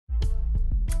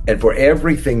And for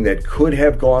everything that could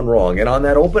have gone wrong, and on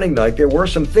that opening night, there were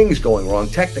some things going wrong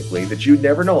technically that you'd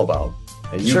never know about.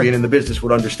 And you Sure. being in the business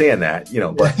would understand that,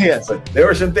 but, Yes. but there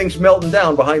were some things melting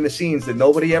down behind the scenes that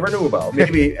nobody ever knew about.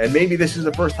 Maybe this is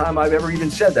the first time I've ever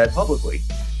even said that publicly.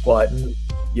 But,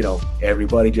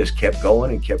 everybody just kept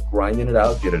going and kept grinding it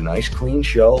out, did a nice, clean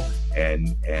show,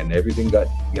 and everything got,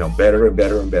 better and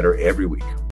better and better every week.